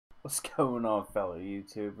What's going on, fellow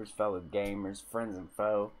YouTubers, fellow gamers, friends and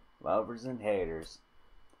foe, lovers and haters?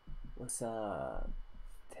 What's up?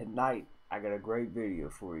 Tonight, I got a great video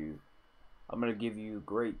for you. I'm going to give you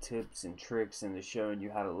great tips and tricks into showing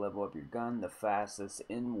you how to level up your gun the fastest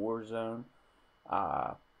in Warzone.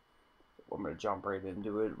 I'm going to jump right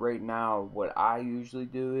into it. Right now, what I usually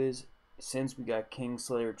do is, since we got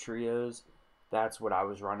Kingslayer trios, that's what I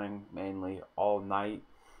was running mainly all night.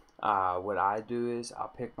 What I do is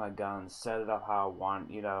I'll pick my gun, set it up how I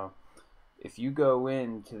want. You know, if you go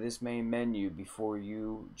into this main menu before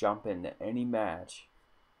you jump into any match,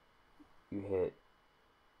 you hit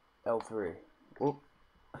L3. Whoop.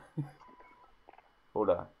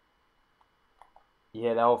 Hold on. You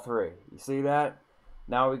hit L3. You see that?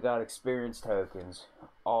 Now we got experience tokens.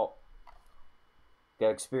 All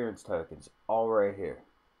right here.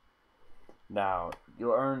 Now,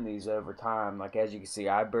 you'll earn these over time. Like, as you can see,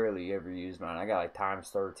 I barely ever use mine. I got like times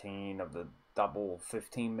 13 of the double,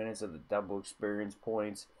 15 minutes of the double experience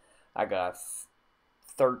points. I got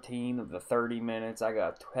 13 of the 30 minutes. I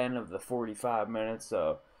got 10 of the 45 minutes.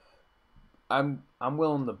 So, I'm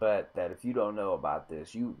willing to bet that if you don't know about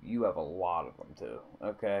this, you have a lot of them too.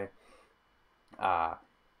 Okay?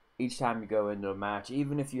 Each time you go into a match,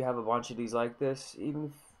 even if you have a bunch of these like this, even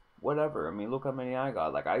if whatever. I mean, look how many I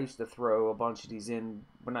got. Like, I used to throw a bunch of these in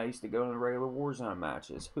when I used to go in regular Warzone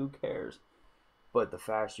matches. Who cares? But the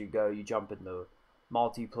faster you go, you jump into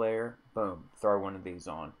multiplayer, boom, throw one of these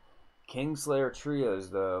on. Kingslayer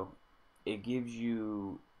trios, though, it gives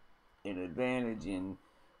you an advantage in,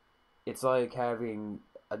 it's like having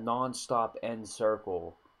a non-stop end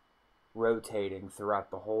circle rotating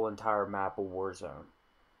throughout the whole entire map of Warzone.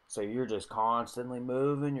 So you're just constantly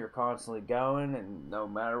moving, you're constantly going, and no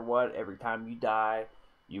matter what, every time you die,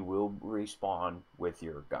 you will respawn with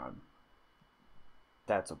your gun.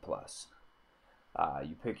 That's a plus.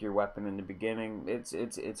 You pick your weapon in the beginning.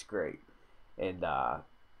 It's great, and yeah,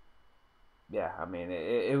 I mean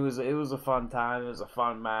it was a fun time. It was a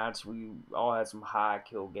fun match. We all had some high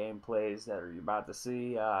kill gameplays that you're about to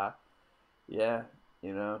see. Yeah,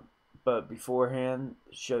 you know. But beforehand,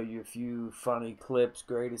 show you a few funny clips,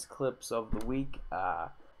 greatest clips of the week.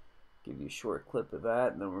 Give you a short clip of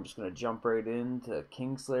that, and then we're just going to jump right into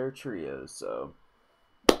Kingslayer trios. So,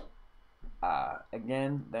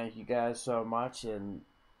 again, thank you guys so much, and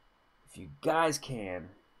if you guys can,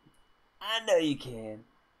 I know you can.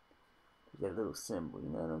 That little symbol, you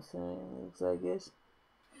know what I'm saying? It looks like this.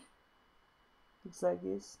 Looks like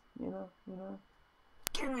this, you know.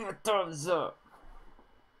 Give me a thumbs up.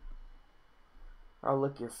 I'll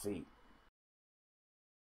lick your feet.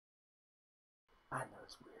 I know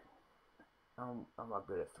it's weird. I'm not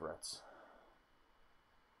good at threats.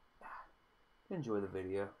 Enjoy the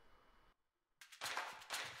video.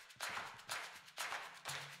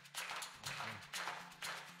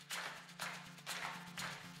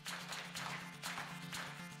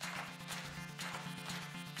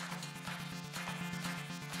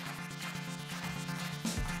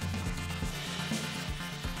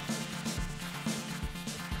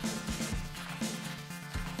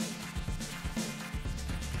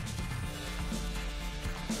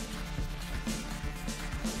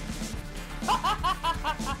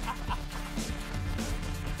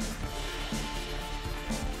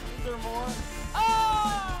 Is there more?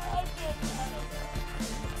 I did that.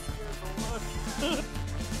 Look.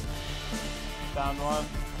 Down one.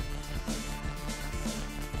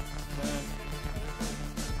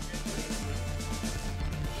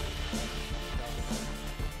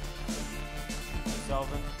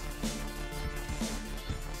 Selvin.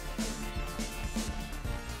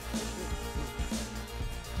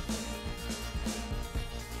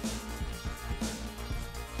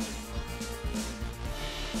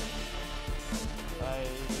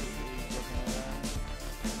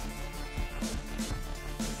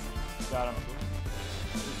 Got him.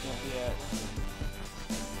 Yeah.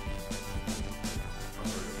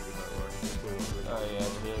 Oh yeah,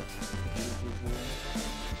 shit.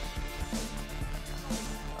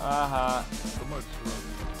 So much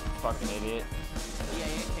fucking idiot.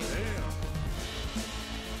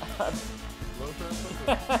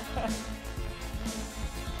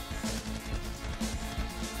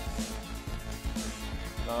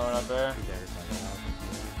 No one up there.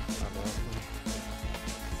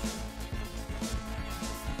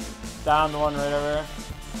 Down the one right over here.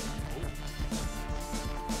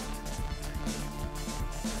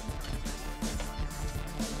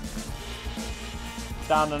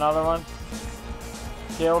 Downed another one.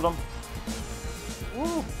 Killed him.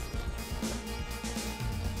 Woo!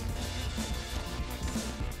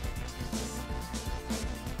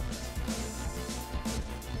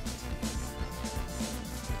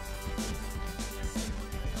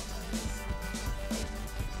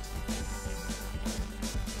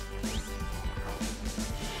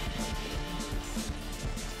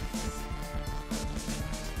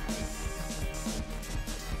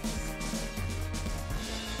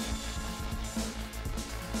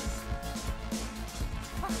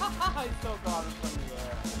 I still got him from the air.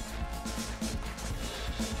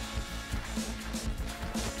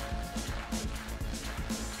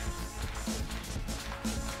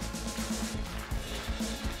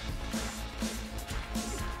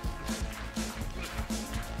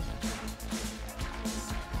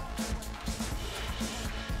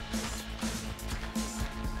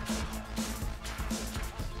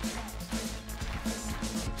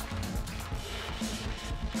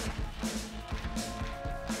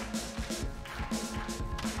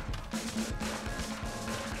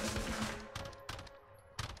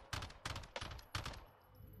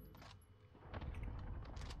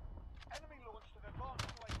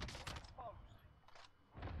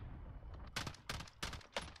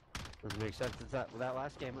 Doesn't make sense. It's that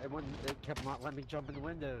last game, it kept not letting me jump in the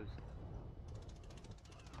windows.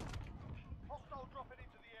 Hostile dropping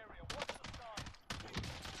into the area. Watch the skies.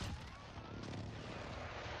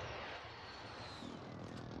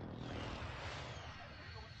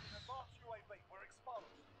 Advanced UAV. We're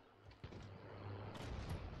exposed.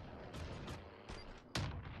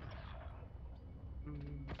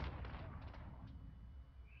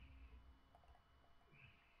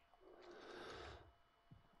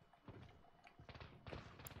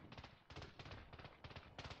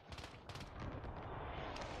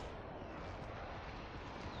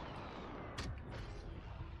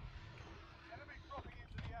 Enemy dropping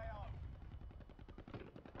into the AO.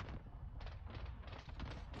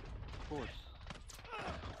 Of course.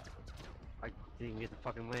 I didn't get the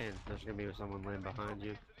fucking land. There's gonna be someone land behind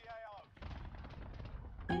you. Into the AO.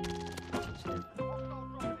 Fucking stupid.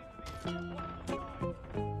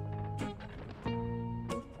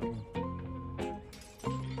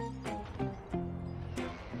 Hostile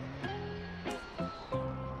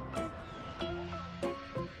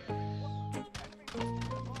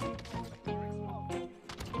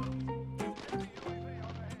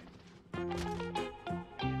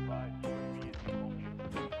dropping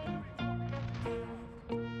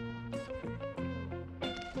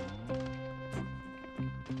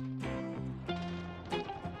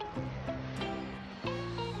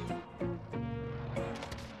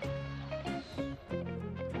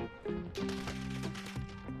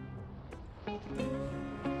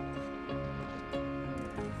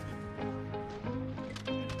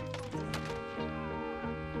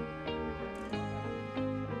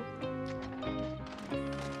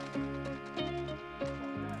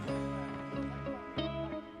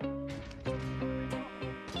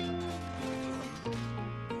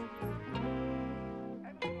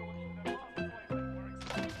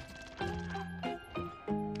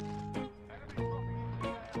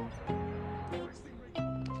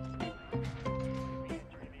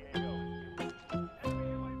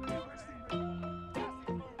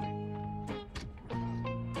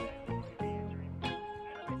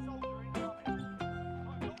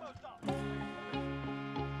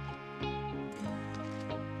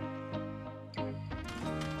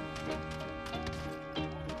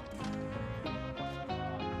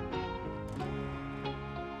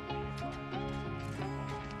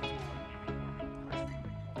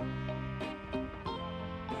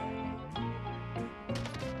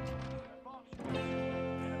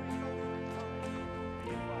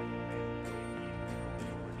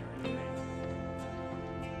area. Watch the skies.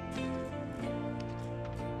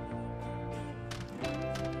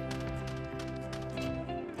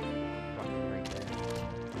 Fucking right there.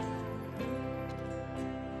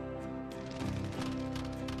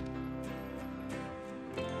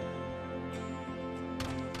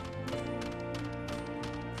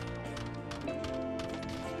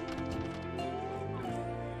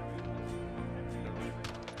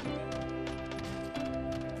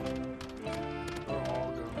 They're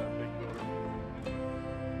all going that big building.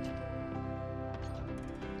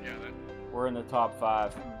 Yeah, that. We're in the top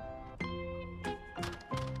 5.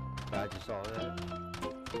 I just saw that.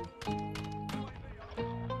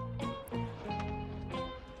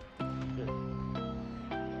 Good.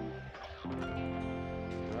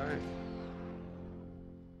 Alright.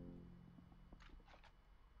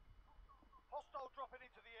 Hostile dropping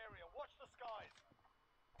into the area. Watch the skies.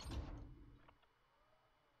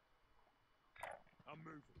 I'm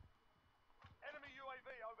moving. Enemy UAV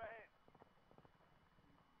overhead.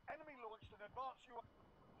 Enemy launched an advanced UAV.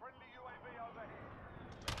 Friendly UAV overhead.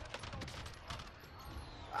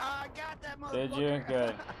 I got that motherfucker! Did you?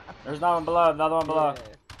 Good. There's another one below. Another one below.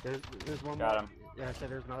 Yeah. There's one Got more. him. Yeah, I said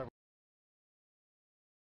there's another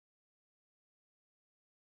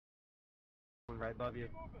one right above you.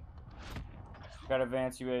 Got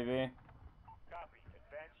advanced UAV. Copy.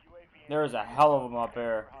 Advanced UAV. There's a hell of them up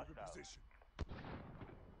there. Moving position.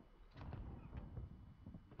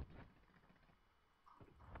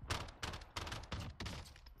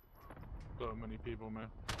 So many people, man.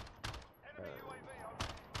 Enemy UAV over.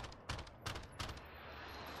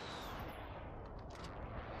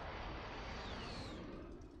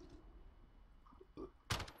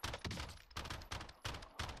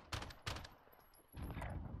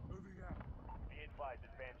 Moving out. Be advised,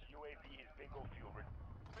 advanced UAV is bingo fuel.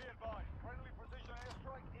 Be advised, friendly precision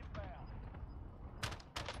airstrike inbound.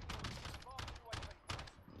 Advanced UAV.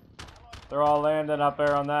 They're all landing up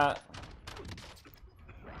there on that.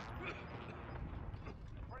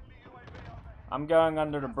 Friendly UAV overhead. I'm going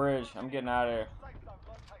under the bridge. I'm getting out of here. Safe zone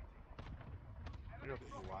located. You got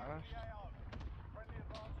flash? Friendly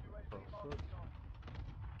advanced UAV Oh, marking shit. target.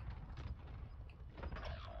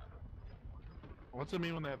 What's it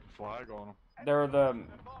mean when they have the flag on them? They're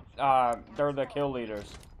the kill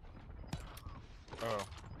leaders. Oh.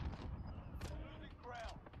 Losing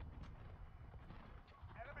ground.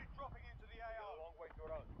 Enemy dropping into the AO. Long way to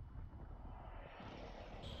run.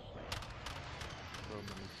 So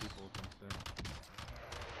many people, it's insane.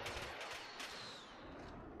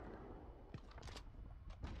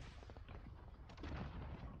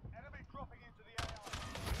 Enemy dropping into the AO.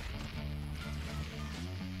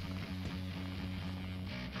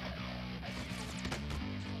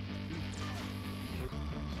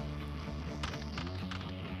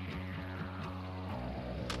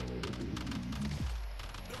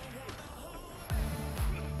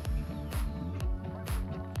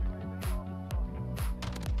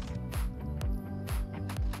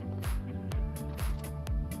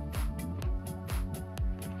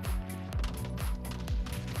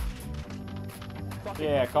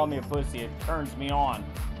 Yeah, call me a pussy. It turns me on.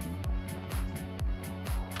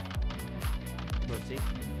 Pussy.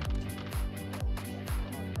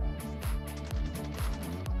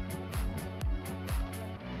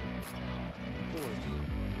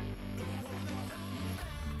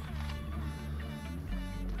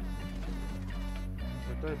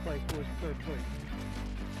 Third place, boys. Third place.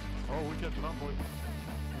 Oh, we catching up, boys.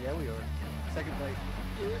 Yeah, we are. Second place.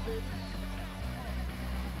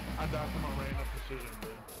 I died from a random precision,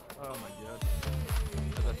 dude. Oh my god.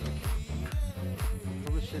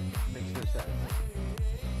 All this shit makes no sense.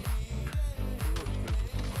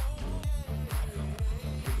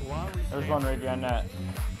 Why are we There's one right behind that.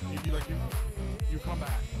 You be like, you come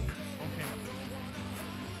back. Okay.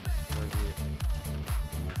 Where's he?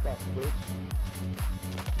 Stop, bitch.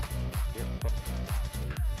 Yep.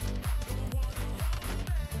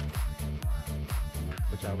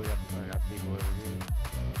 Watch out, I got people over here.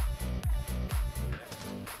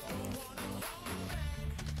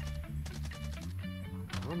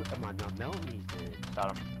 Am I not melting these things?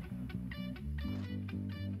 Got him.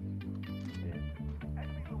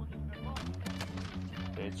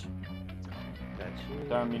 Bitch. That shit.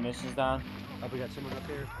 Throw munitions down. Oh, we got someone up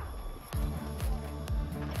here.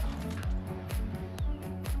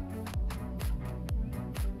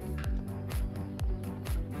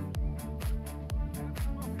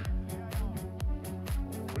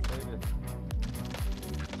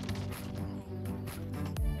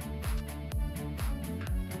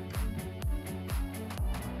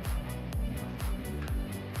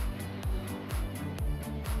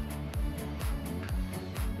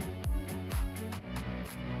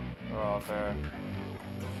 We're all there.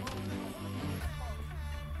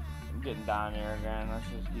 I'm getting down here again. Let's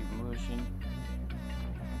just keep pushing.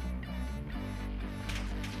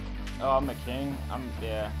 Oh, I'm a king.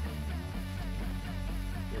 Yeah.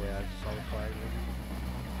 Yeah, I just saw the flag.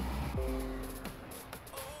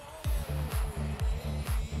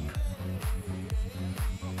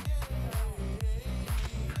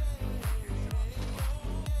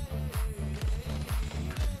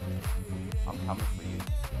 I'm coming for you.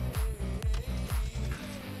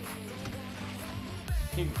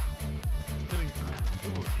 Keep. Hitting.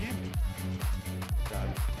 Ooh, candy. Got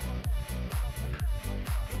it.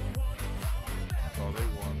 Oh, they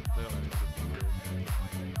won. They only need 15 kills.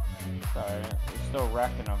 Sorry, we're still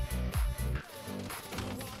wrecking them.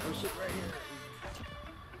 Oh shit, right here.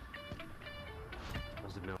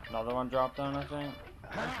 Was it no? Another one dropped down, I think.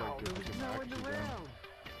 How? There was no one actually around.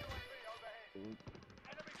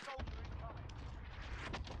 Enemy soldier incoming.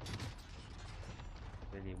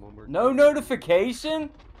 They need one more. No notification?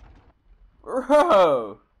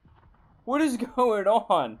 Bro! What is going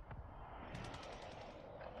on?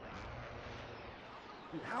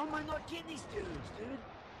 Dude, how am I not getting these dudes, dude?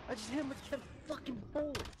 I just hit them with 10 fucking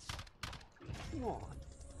bullets. Come on.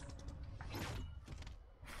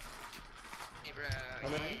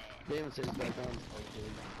 Damn, says back on.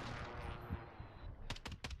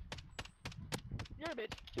 You're a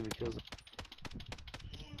bitch. Give me kills.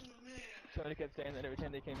 Somebody kept saying that every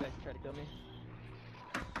time they came back to try to kill me.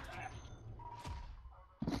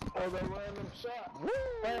 Oh, the random shot.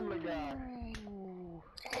 Family Guy.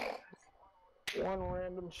 One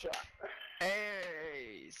random shot.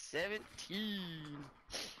 Hey, 17.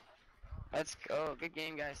 Let's go. Good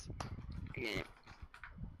game, guys. Good game.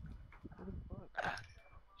 What the fuck?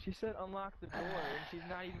 She said unlock the door and she's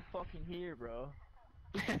not even fucking here, bro.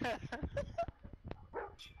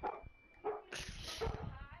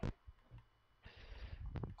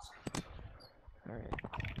 Alright.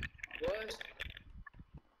 What?